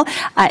the middle,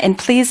 and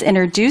please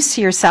introduce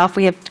yourself.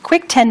 We have a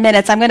quick 10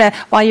 minutes. I'm going to,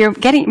 while you're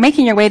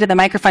making your way to the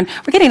microphone,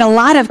 we're getting a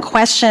lot of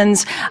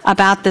questions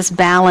about this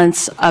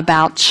balance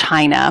about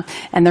China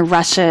and the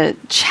Russia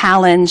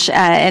challenge,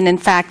 and in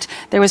fact,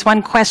 there was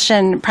one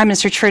question, Prime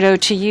Minister Trudeau,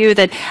 to you,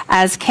 that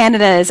as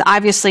Canada is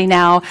obviously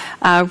now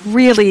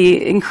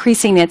really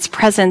increasing its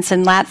presence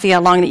in Latvia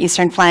along the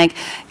eastern flank,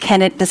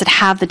 does it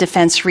have the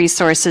defense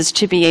resources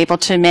to be able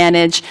to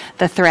manage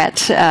the threat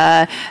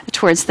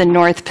towards the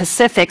North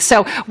Pacific?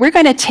 So we're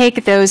going to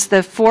take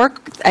the four,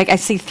 I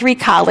see three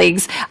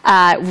colleagues,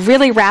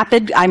 really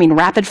rapid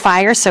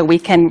fire, so we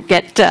can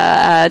get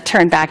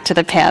turned back to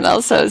the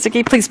panel. So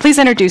Ziggy, please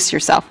introduce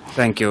yourself.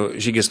 Thank you.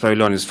 Žygis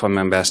Paviljonis,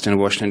 former ambassador in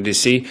Washington,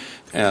 D.C.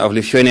 Of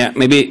Lithuania.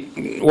 Maybe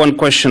one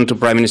question to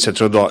Prime Minister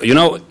Trudeau. You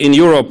know, in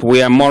Europe,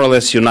 we are more or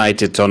less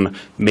united on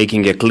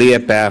making a clear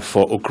path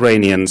for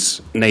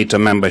Ukrainians' NATO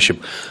membership.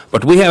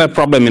 But we have a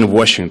problem in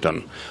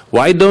Washington.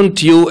 Why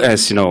don't you,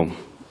 as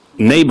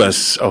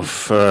neighbors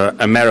of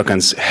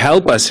Americans,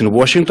 help us in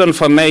Washington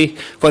for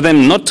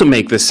them not to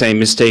make the same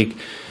mistake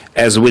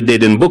as we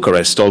did in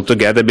Bucharest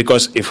altogether?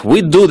 Because if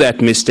we do that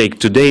mistake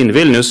today in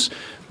Vilnius,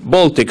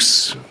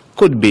 Baltics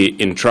could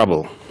be in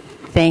trouble.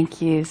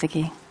 Thank you,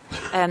 Ziggy.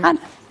 And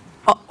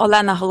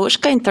Olena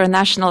Halushka,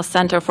 International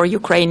Center for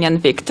Ukrainian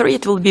Victory.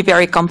 It will be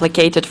very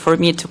complicated for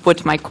me to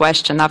put my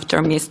question after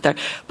Mr.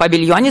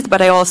 Paviljonis,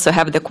 but I also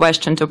have the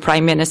question to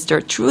Prime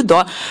Minister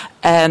Trudeau.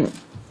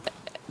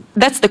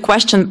 That's the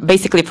question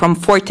basically from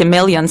 40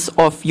 million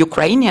of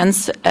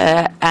Ukrainians,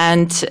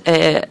 and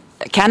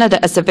Canada,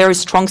 as a very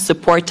strong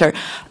supporter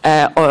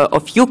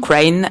of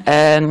Ukraine,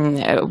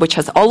 which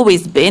has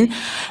always been,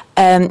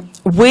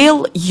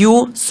 will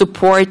you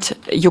support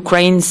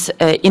Ukraine's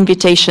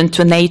invitation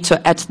to NATO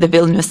at the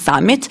Vilnius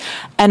summit?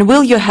 And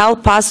will you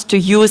help us to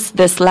use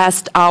this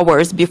last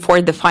hours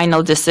before the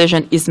final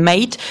decision is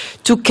made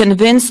to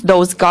convince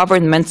those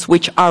governments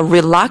which are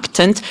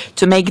reluctant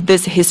to make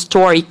this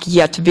historic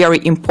yet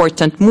very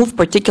important move,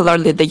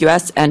 particularly the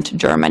US and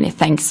Germany?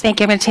 Thanks. Thank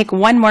you. I'm going to take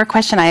one more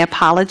question. I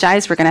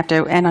apologize. We're going to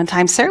have to end on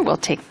time, sir. We'll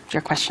take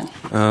your question.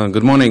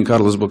 Good morning.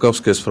 Carlos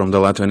Bukovskis from the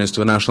Latvian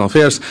Institute of National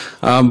Affairs.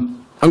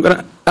 I'm going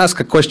to ask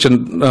a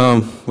question,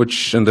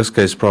 which in this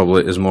case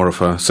probably is more of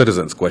a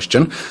citizen's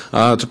question,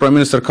 to Prime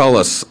Minister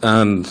Kallas,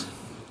 and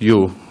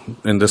you,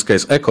 in this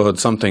case, echoed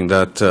something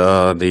that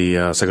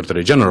the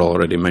Secretary General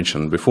already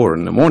mentioned before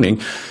in the morning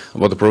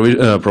about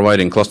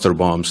providing cluster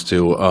bombs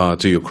to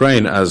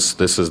Ukraine, as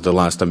this is the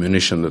last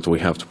ammunition that we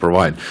have to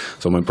provide.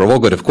 So my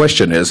provocative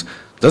question is,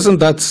 doesn't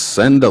that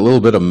send a little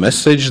bit of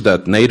message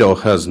that NATO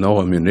has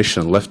no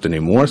ammunition left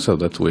anymore, so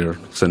that we're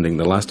sending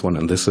the last one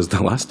and this is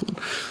the last one?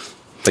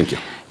 Thank you.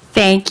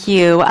 Thank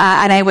you.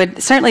 And I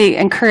would certainly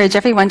encourage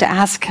everyone to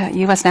ask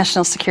U.S.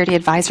 National Security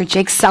Advisor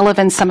Jake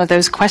Sullivan some of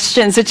those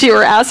questions that you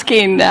were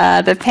asking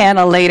the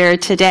panel later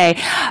today.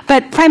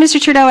 But Prime Minister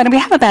Trudeau, and we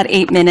have about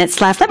 8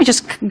 minutes left. Let me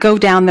just go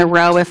down the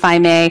row, if I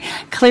may.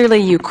 Clearly,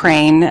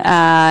 Ukraine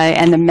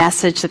and the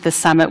message that the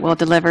summit will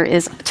deliver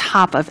is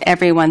top of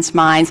everyone's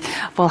minds.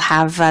 We'll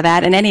have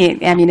that and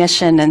any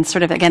ammunition and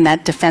sort of, again,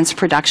 that defense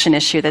production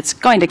issue that's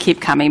going to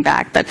keep coming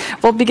back. But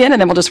we'll begin and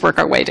then we'll just work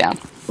our way down.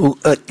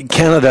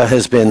 Canada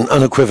has been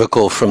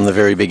unequivocal from the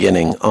very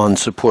beginning on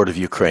support of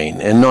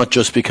Ukraine, and not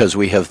just because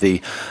we have the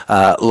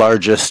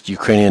largest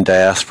Ukrainian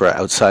diaspora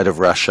outside of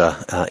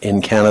Russia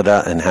in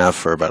Canada and have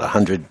for about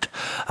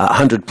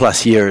 100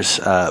 plus years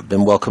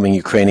been welcoming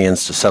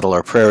Ukrainians to settle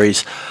our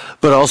prairies,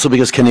 but also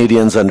because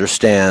Canadians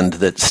understand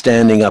that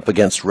standing up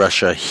against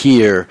Russia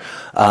here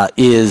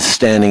is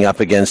standing up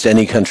against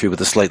any country with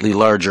a slightly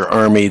larger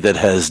army that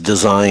has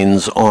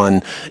designs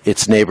on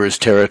its neighbor's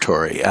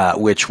territory,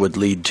 which would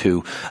lead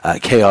to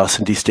chaos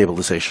and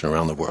destabilization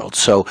around the world.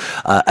 So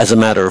as a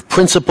matter of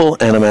principle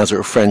and a matter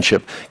of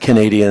friendship,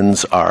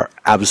 Canadians are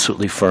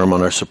absolutely firm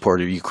on our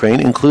support of Ukraine,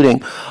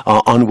 including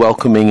on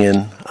welcoming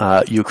in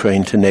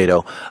Ukraine to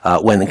NATO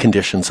when the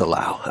conditions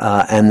allow.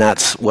 And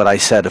that's what I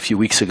said a few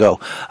weeks ago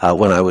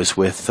when I was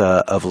with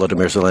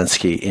Volodymyr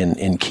Zelensky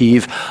in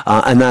Kyiv,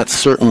 and that's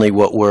certainly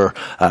what we're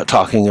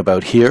talking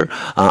about here.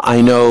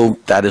 I know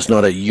that is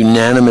not a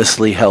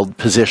unanimously held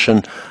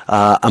position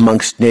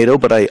amongst NATO,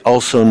 but I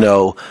also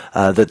know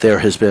that there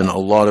has been a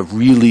lot of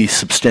really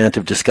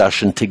substantive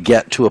discussion to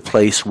get to a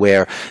place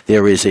where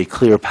there is a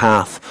clear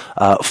path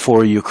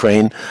for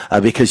Ukraine,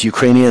 because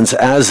Ukrainians,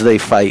 as they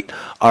fight,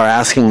 are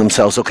asking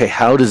themselves, okay,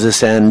 how does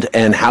this end,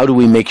 and how do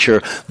we make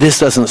sure this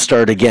doesn't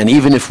start again?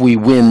 Even if we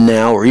win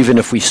now, or even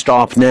if we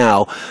stop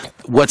now,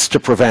 what's to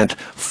prevent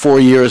 4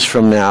 years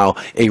from now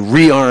a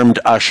rearmed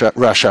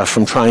Russia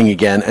from trying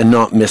again and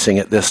not missing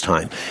it this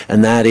time?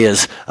 And that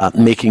is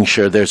making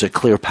sure there's a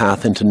clear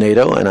path into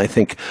NATO. And I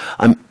think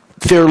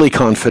fairly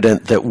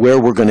confident that where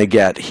we're going to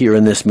get here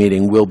in this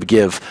meeting will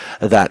give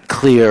that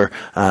clear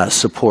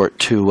support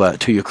to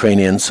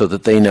Ukrainians so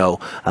that they know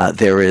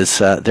there is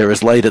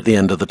light at the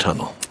end of the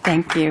tunnel.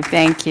 Thank you.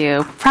 Thank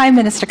you. Prime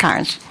Minister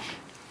Kariņš.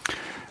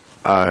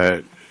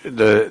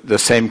 The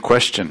same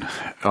question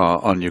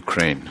on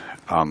Ukraine.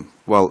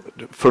 Well,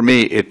 for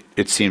me,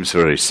 it seems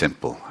very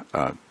simple.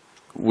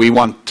 We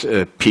want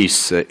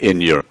peace in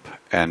Europe,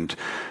 and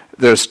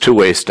there's two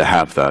ways to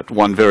have that.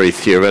 One very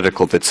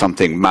theoretical, that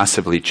something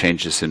massively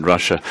changes in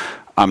Russia.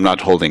 I'm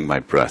not holding my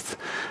breath.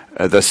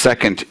 The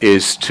second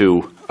is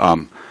to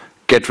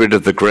get rid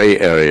of the gray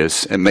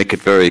areas and make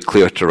it very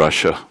clear to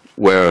Russia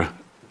where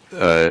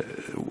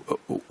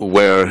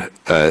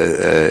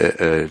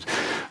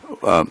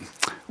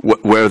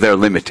their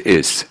limit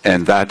is,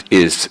 and that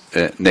is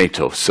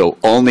NATO. So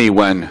only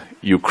when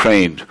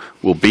Ukraine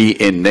will be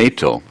in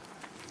NATO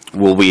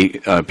will we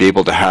be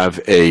able to have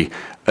a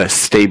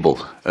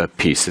stable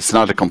peace. It's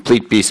not a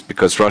complete peace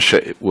because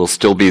Russia will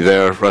still be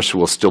there, Russia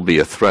will still be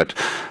a threat,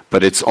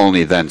 but it's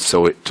only then.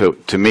 So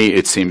to me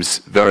it seems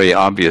very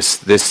obvious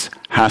this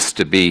has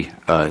to be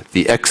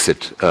the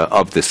exit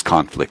of this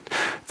conflict,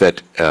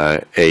 that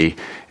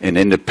an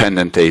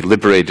independent, a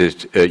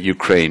liberated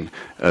Ukraine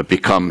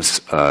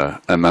becomes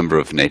a member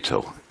of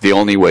NATO. The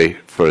only way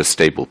for a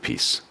stable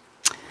peace.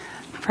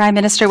 Prime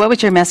Minister, what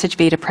would your message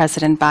be to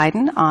President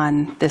Biden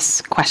on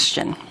this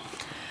question?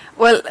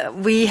 Well,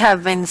 we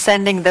have been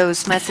sending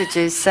those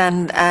messages,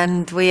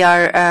 and we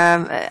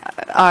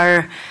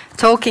are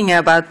talking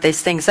about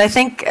these things. I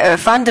think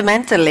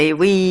fundamentally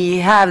we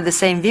have the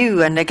same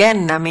view. And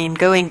again, I mean,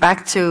 going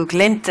back to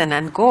Clinton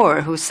and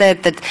Gore, who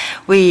said that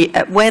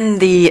when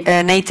the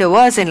NATO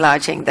was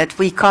enlarging, that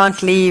we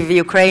can't leave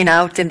Ukraine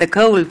out in the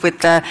cold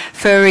with a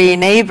furry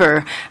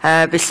neighbor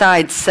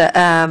besides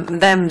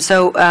them.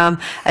 So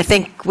I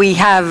think we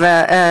have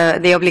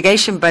the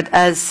obligation. But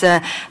as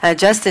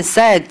Justin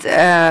said,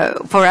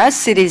 for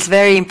us it is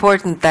very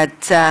important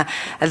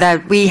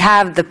that we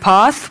have the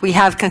path, we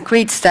have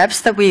concrete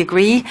steps that we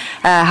agree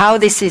how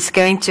this is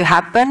going to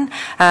happen.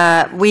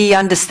 We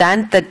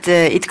understand that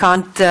it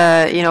can't,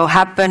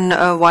 happen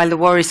while the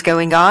war is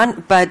going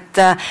on, but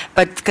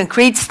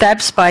concrete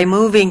steps by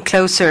moving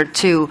closer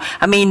to,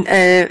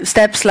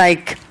 steps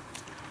like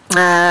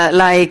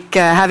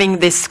having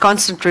this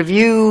constant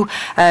review,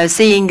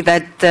 seeing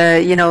that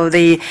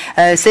the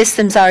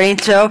systems are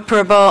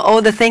interoperable,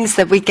 all the things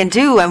that we can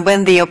do, and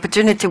when the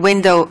opportunity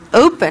window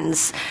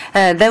opens,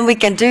 then we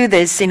can do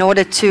this in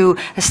order to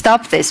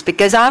stop this.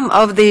 Because I'm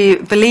of the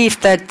belief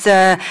that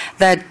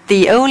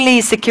the only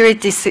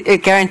security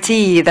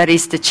guarantee that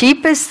is the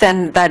cheapest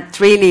and that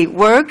really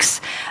works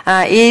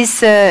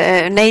is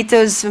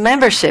NATO's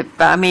membership.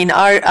 I mean,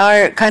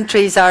 our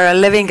countries are a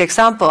living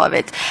example of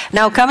it.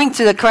 Now, coming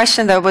to the question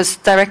that was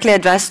directly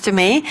addressed to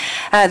me,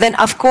 then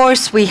of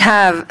course we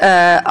have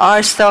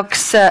our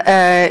stocks,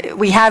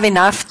 we have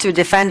enough to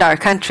defend our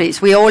countries.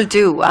 We all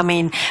do. I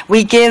mean,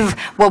 we give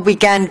what we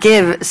can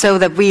give so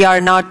that we are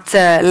not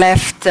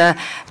left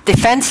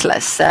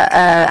defenseless.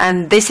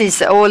 And this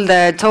is all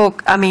the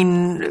talk,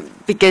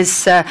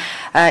 because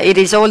it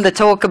is all the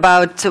talk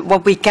about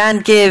what we can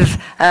give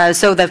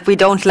so that we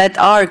don't let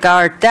our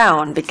guard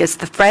down, because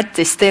the threat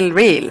is still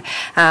real.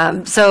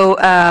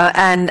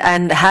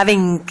 And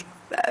having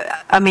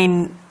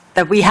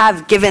that we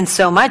have given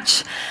so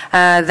much,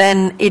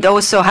 then it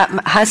also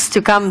has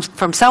to come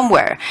from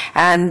somewhere.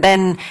 And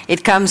then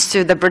it comes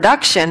to the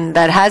production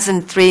that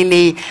hasn't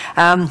really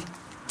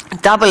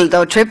doubled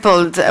or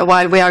tripled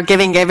while we are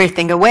giving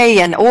everything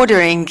away and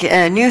ordering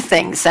new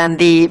things, and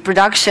the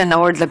production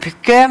or the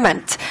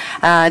procurement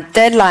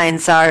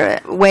deadlines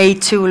are way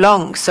too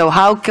long. So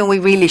how can we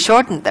really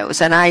shorten those?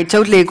 And I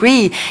totally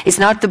agree, it's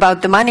not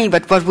about the money,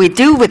 but what we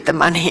do with the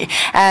money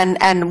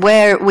and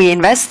where we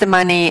invest the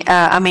money.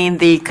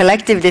 The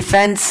collective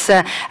defense,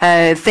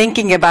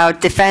 thinking about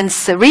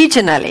defense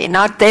regionally,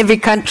 not every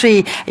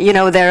country,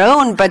 their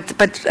own,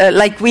 but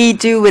like we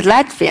do with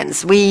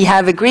Latvians. We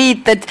have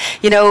agreed that,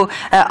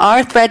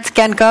 our threats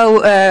can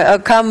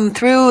come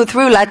through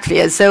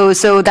Latvia.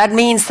 So that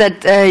means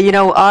that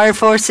our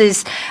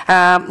forces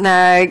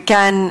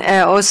can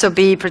also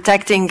be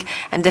protecting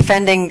and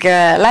defending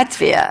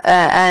Latvia,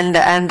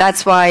 and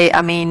that's why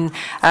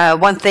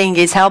one thing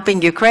is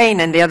helping Ukraine,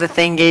 and the other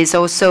thing is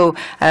also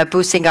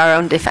boosting our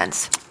own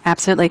defense.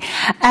 Absolutely.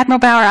 Admiral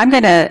Bauer, I'm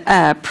going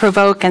to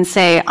provoke and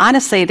say,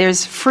 honestly,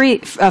 there's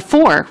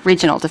 4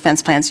 regional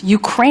defense plans.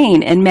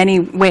 Ukraine, in many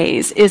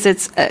ways, is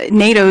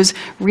NATO's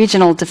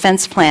regional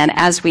defense plan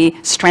as we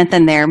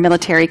strengthen their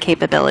military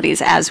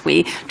capabilities, as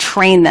we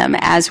train them,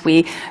 as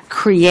we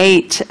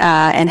create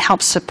and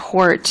help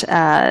support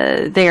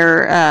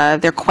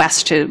their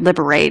quest to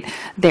liberate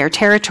their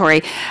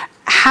territory.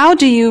 How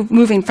do you,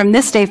 moving from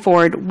this day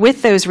forward,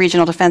 with those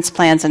regional defense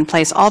plans in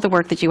place, all the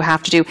work that you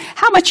have to do,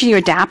 how much are you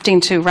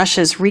adapting to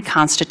Russia's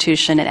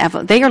reconstitution?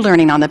 And they are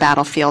learning on the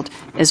battlefield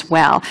as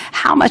well.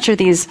 How much are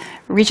these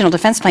regional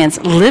defense plans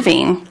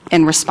living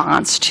in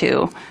response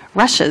to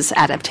Russia's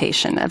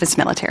adaptation of its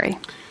military?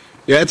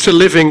 Yeah, it's a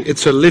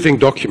living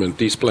document,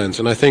 these plans,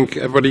 and I think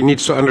everybody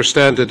needs to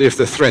understand that if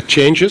the threat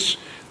changes,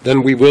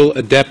 then we will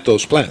adapt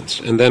those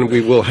plans, and then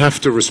we will have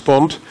to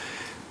respond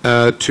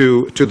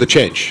to the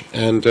change,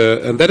 and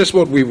that is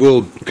what we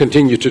will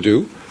continue to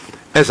do.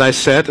 As I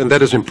said, and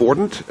that is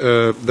important,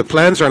 the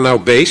plans are now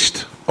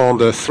based on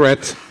the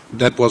threat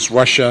that was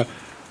Russia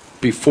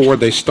before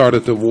they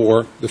started the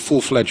war, the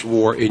full-fledged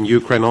war in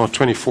Ukraine on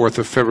 24th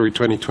of February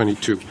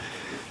 2022.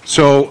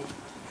 So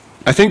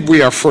I think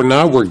we are, for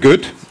now, we're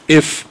good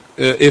if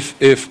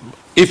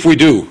we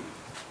do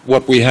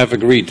what we have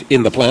agreed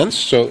in the plans.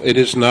 So it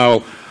is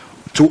now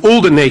to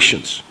all the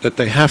nations that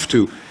they have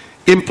to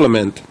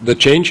implement the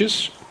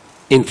changes,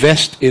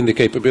 invest in the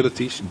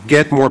capabilities,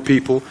 get more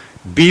people,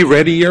 be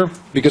readier,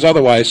 because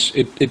otherwise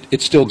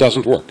it still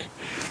doesn't work.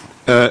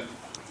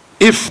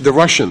 If the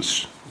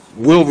Russians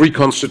will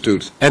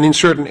reconstitute and in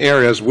certain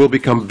areas will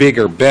become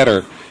bigger,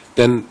 better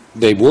than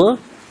they were,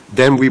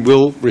 then we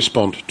will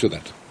respond to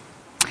that.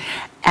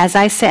 As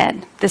I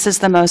said, this is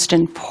the most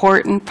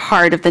important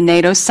part of the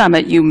NATO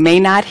summit you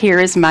may not hear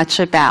as much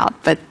about,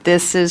 but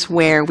this is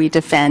where we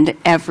defend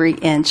every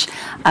inch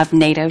of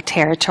NATO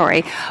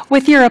territory.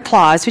 With your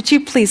applause, would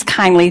you please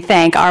kindly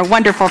thank our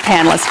wonderful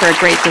panelists for a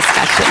great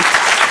discussion.